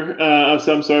feeder of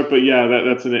some sort. But yeah,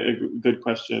 that's a good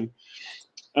question.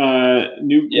 Another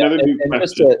new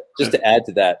question. Just to add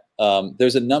to that,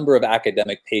 there's a number of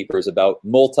academic papers about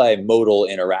multimodal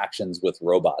interactions with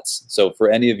robots. So for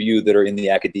any of you that are in the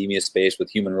academia space with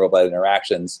human-robot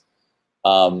interactions,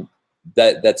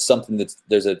 that's something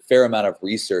there's a fair amount of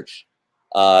research.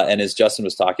 And as Justin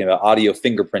was talking about, audio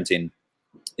fingerprinting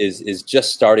is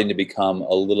just starting to become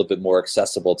a little bit more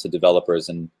accessible to developers,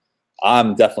 and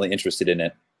I'm definitely interested in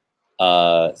it.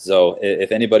 So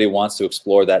if anybody wants to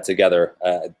explore that together,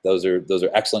 those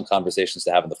are excellent conversations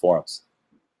to have in the forums.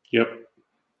 Yep.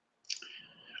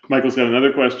 Michael's got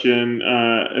another question.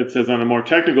 It says, on a more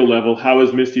technical level, how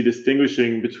is Misty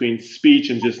distinguishing between speech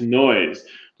and just noise?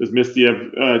 Does Misty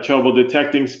have trouble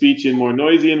detecting speech in more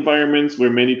noisy environments where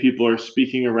many people are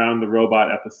speaking around the robot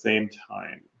at the same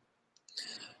time?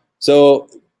 So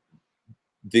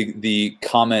the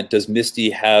comment, does Misty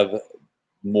have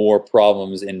more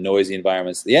problems in noisy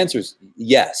environments? The answer is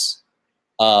yes.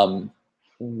 From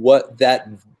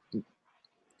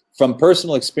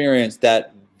personal experience,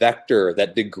 that vector,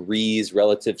 that degrees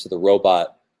relative to the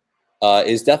robot,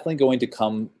 is definitely going to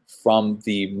come from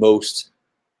the most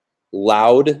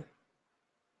loud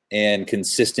and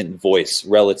consistent voice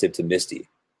relative to Misty.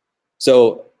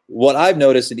 So what I've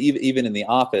noticed, and even in the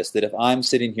office, that if I'm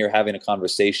sitting here having a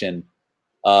conversation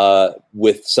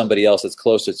with somebody else that's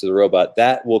closer to the robot,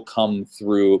 that will come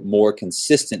through more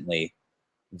consistently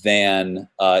than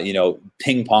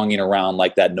ping-ponging around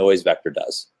like that noise vector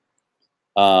does.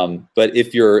 But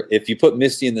if you put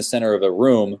Misty in the center of a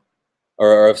room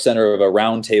or a center of a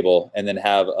round table and then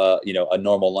have a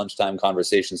normal lunchtime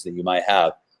conversations that you might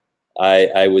have,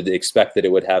 I would expect that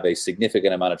it would have a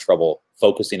significant amount of trouble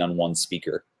focusing on one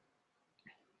speaker.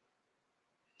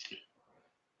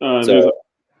 There's a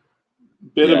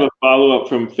bit of a follow-up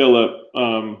from Philip.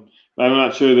 I'm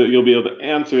not sure that you'll be able to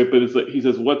answer it, but it's like, he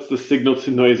says, what's the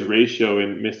signal-to-noise ratio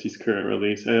in Misty's current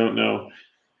release? I don't know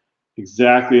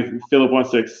exactly if Philip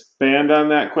wants to expand on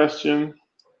that question.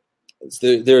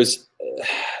 There's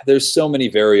so many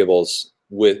variables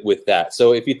with that.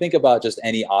 So if you think about just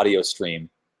any audio stream,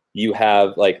 you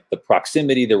have like the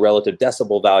proximity, the relative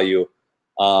decibel value,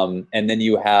 and then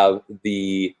you have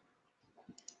the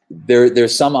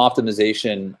there's some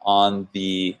optimization on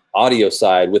the audio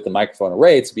side with the microphone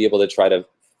array to be able to try to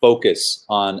focus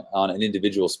on an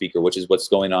individual speaker, which is what's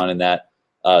going on in that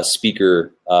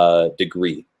speaker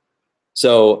degree.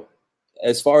 So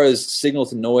as far as signal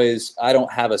to noise, I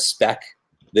don't have a spec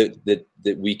that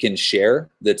we can share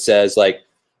that says like,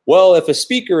 well, if a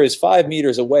speaker is 5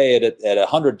 meters away at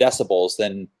 100 decibels,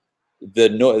 then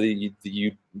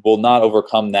you will not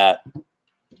overcome that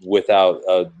without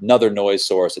another noise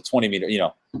source at 20 meters. You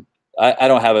know, I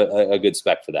don't have a good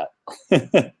spec for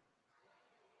that.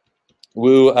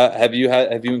 Wu, have you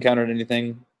encountered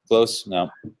anything close?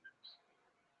 No.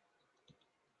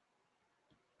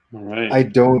 All right. I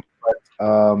don't. But,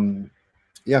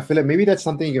 yeah, Philip, maybe that's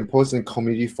something you can post in the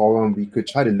community forum. We could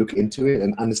try to look into it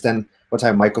and understand what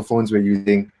type of microphones we're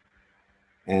using,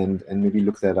 and maybe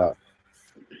look that up.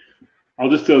 I'll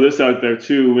just throw this out there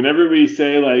too. Whenever we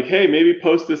say like, hey, maybe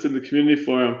post this in the community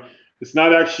forum, it's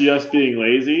not actually us being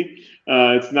lazy.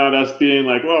 It's not us being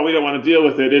like, well, we don't want to deal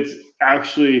with it. It's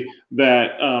actually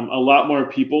that a lot more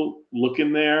people look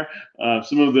in there.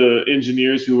 Some of the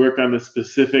engineers who work on the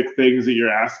specific things that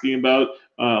you're asking about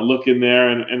look in there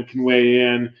and can weigh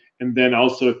in. And then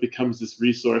also it becomes this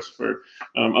resource for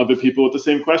other people with the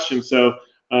same question. So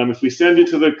if we send you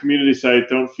to the community site,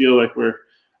 don't feel like we're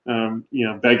you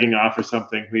know, begging off or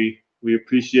something. We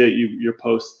appreciate your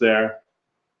posts there.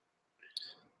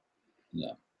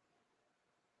 Yeah.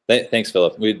 Thanks,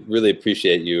 Philip. We really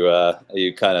appreciate you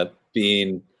you kind of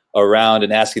being around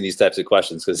and asking these types of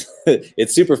questions, because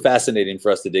it's super fascinating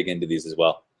for us to dig into these as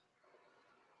well.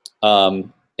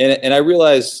 And I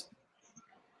realize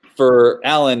for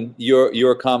Alan,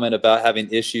 your comment about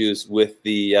having issues with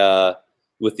the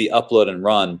upload and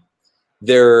run,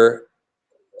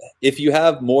 if you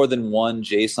have more than one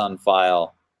JSON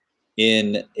file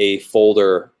in a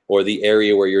folder or the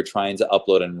area where you're trying to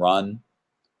upload and run,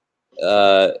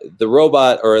 the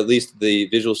robot, or at least the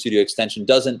Visual Studio extension,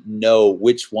 doesn't know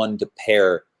which one to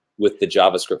pair with the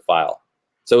JavaScript file.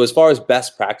 So as far as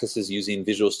best practices using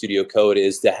Visual Studio Code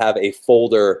is to have a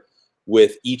folder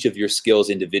with each of your skills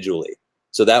individually.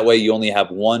 So that way you only have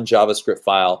one JavaScript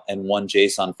file and one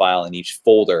JSON file in each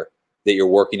folder that you're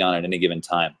working on at any given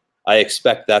time. I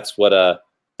expect that's what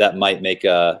that might make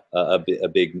a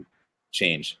big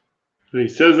change. He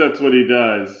says that's what he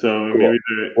does. So cool. Maybe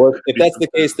well, if that's the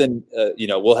case, then you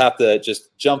know, we'll have to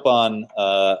just jump on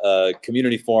a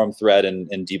community forum thread and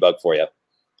debug for you.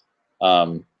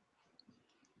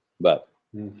 But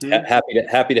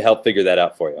happy to help figure that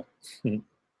out for you.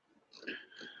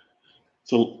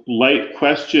 So light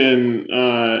question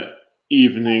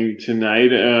evening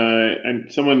tonight, and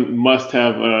someone must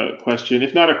have a question.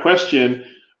 If not a question,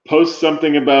 post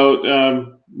something about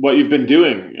what you've been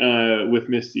doing with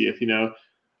Misty. If you know,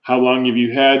 how long have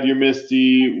you had your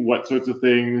Misty? What sorts of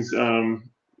things do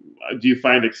you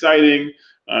find exciting?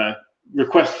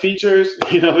 Request features.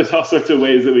 You know, there's all sorts of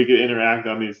ways that we could interact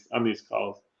on these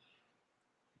calls.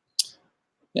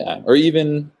 Yeah, or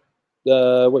even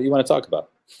what you want to talk about.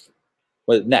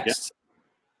 What next?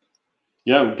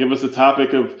 Yeah, give us a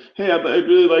topic of, hey, I'd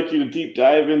really like you to deep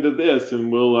dive into this,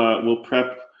 and we'll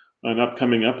prep on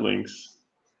upcoming uplinks.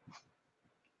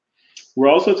 We're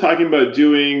also talking about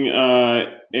doing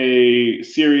a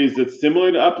series that's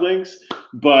similar to uplinks,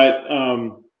 but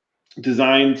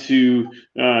designed to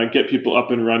get people up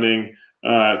and running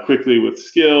quickly with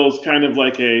skills, kind of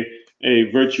like a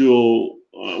virtual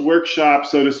workshop,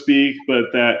 so to speak, but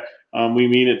that we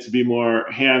mean it to be more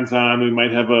hands-on. We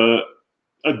might have a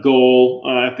goal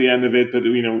at the end of it, but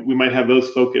you know, we might have those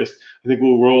focused. I think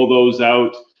we'll roll those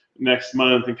out next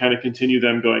month and kind of continue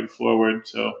them going forward.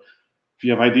 So if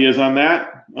you have ideas on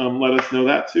that, let us know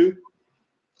that too.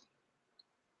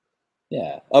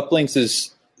 Yeah,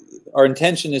 uplinks our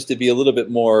intention is to be a little bit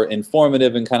more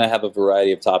informative and kind of have a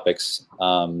variety of topics.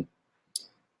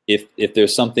 If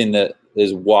there's something that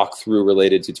is walkthrough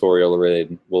related, tutorial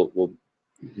related, we'll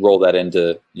roll that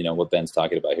into, you know, what Ben's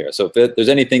talking about here. So if there's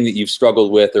anything that you've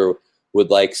struggled with or would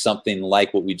like something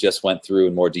like what we just went through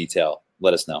in more detail,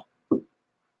 let us know.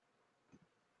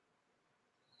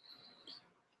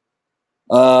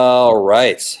 All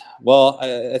right. Well,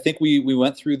 I think we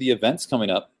went through the events coming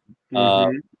up.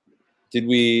 Did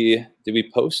we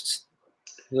post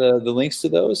the links to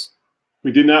those?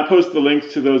 We did not post the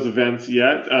links to those events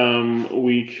yet.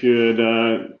 We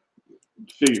could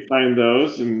find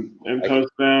those and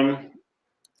post them.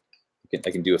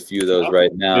 I can do a few of those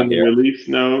right now. And the release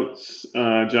notes,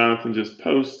 Jonathan just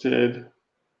posted.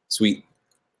 Sweet.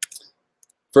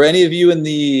 For any of you in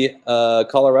the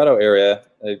Colorado area,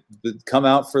 come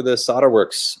out for the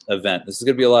SolderWorks event. This is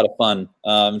going to be a lot of fun.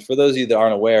 For those of you that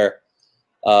aren't aware,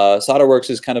 Solderworks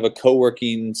is kind of a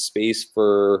co-working space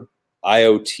for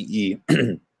IoT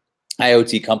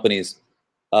IoT companies.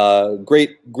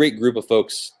 Great group of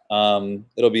folks.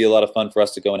 It'll be a lot of fun for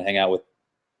us to go and hang out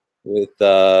with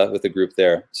the group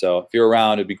there. So if you're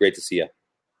around, it'd be great to see you.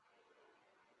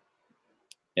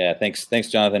 Yeah, thanks,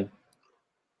 Jonathan.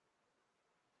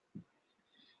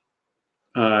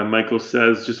 Michael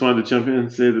says, just wanted to jump in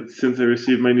and say that since I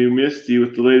received my new Misty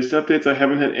with the latest updates, I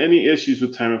haven't had any issues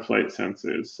with time of flight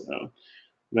sensors. So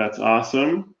that's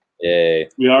awesome. Yay.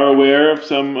 We are aware of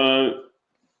some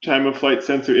time of flight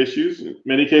sensor issues. In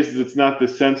many cases, it's not the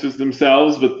sensors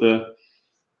themselves, but the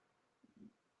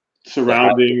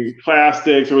surrounding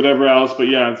plastics or whatever else. But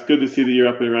yeah, it's good to see that you're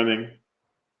up and running.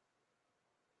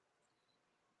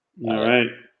 All right.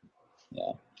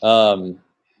 Yeah.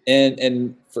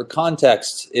 And for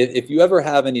context, if you ever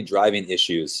have any driving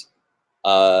issues,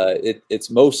 it's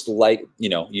most like,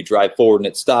 you drive forward and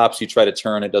it stops, you try to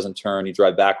turn, it doesn't turn, you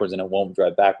drive backwards and it won't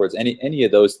drive backwards. Any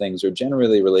of those things are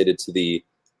generally related to the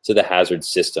hazard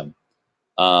system.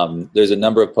 There's a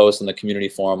number of posts on the community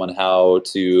forum on how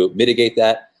to mitigate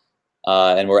that.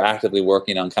 And we're actively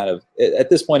working on kind of,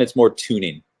 at this point, it's more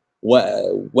tuning.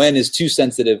 When is too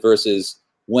sensitive versus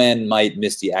when might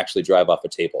Misty actually drive off a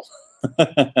table?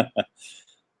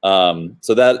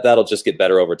 So that'll just get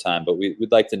better over time, but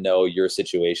we'd like to know your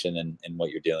situation and what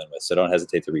you're dealing with. So don't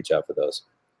hesitate to reach out for those.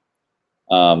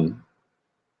 Alan,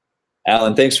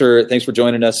 thanks for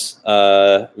joining us.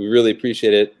 We really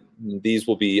appreciate it. These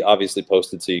will be obviously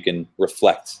posted so you can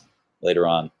reflect later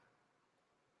on.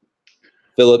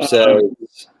 Philip says,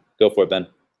 go for it, Ben.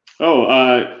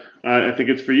 I think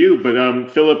it's for you, but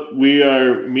Philip, we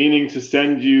are meaning to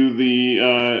send you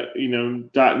the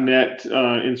 .NET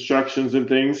instructions and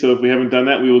things. So if we haven't done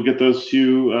that, we will get those to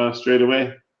you straight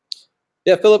away.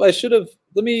 Yeah, Philip, I should have.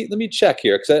 Let me check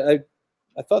here because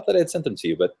I thought that I had sent them to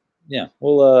you, but yeah,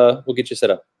 we'll get you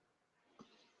set up.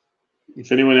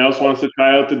 If anyone else wants to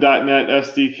try out the .NET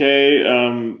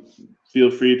SDK, feel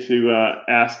free to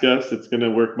ask us. It's going to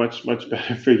work much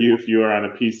better for you if you are on a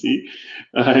PC.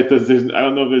 I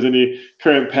don't know if there's any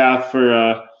current path for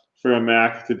a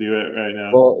Mac to do it right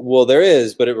now. Well, there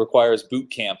is, but it requires boot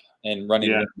camp and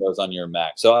running Windows on your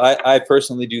Mac. So I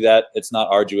personally do that. It's not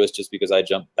arduous, just because I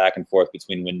jump back and forth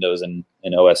between Windows and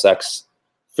OS X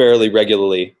fairly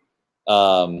regularly.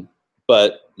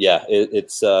 But yeah,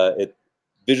 it's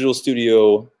Visual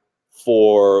Studio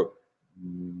for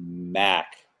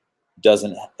Mac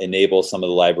doesn't enable some of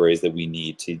the libraries that we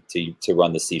need to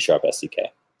run the C# SDK.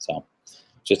 So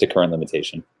just a current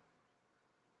limitation.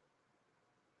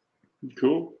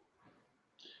 Cool.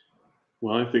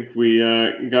 Well, I think we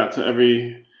got to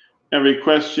every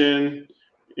question,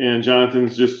 and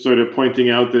Jonathan's just sort of pointing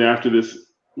out that after this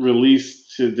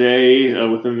release today,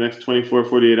 within the next 24,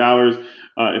 48 hours,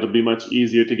 it'll be much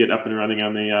easier to get up and running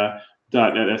on the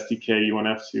 .NET SDK. You won't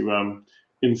have to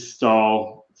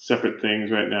install separate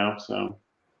things right now. So,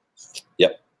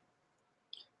 yep,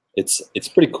 it's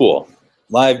pretty cool.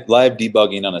 Live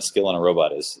debugging on a skill on a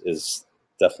robot is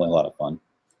definitely a lot of fun.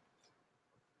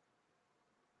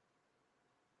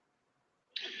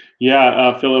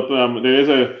 Yeah, Philip, there is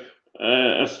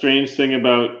a strange thing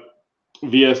about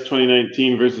VS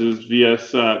 2019 versus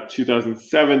VS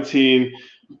 2017.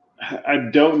 I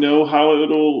don't know how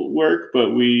it'll work,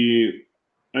 but we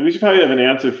should probably have an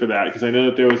answer for that, because I know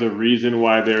that there was a reason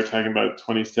why they were talking about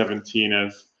 2017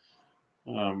 as.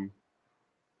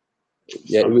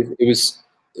 Yeah,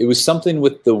 it was something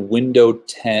with the Windows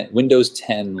 10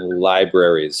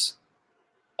 libraries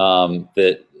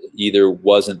that either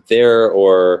wasn't there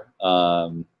or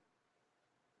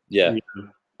yeah.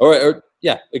 Or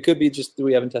yeah, it could be just that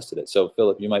we haven't tested it. So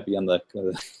Philip, you might be on the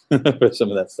for some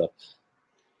of that stuff.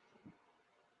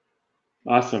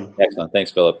 Awesome. Excellent.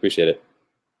 Thanks, Philip. Appreciate it.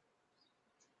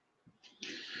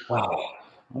 Wow.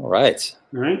 All right.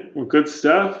 All right. Well, good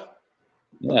stuff.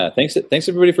 Yeah. Thanks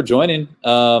everybody for joining.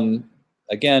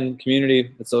 Again,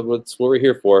 community, that's what we're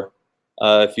here for.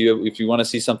 If you want to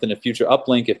see something in future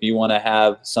uplink, if you want to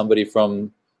have somebody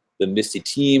from the Misty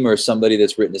team or somebody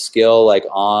that's written a skill like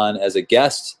on as a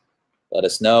guest, let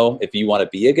us know. If you want to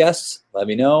be a guest, let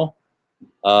me know.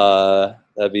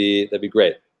 That'd be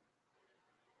great.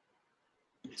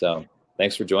 So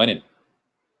thanks for joining.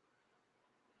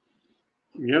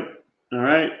 Yep. All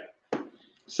right.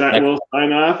 We'll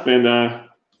sign off, and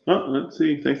let's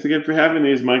see. Thanks again for having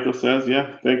these, Michael says.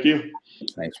 Yeah, thank you.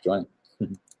 Thanks for joining.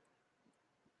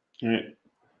 All right.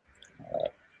 All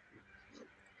right.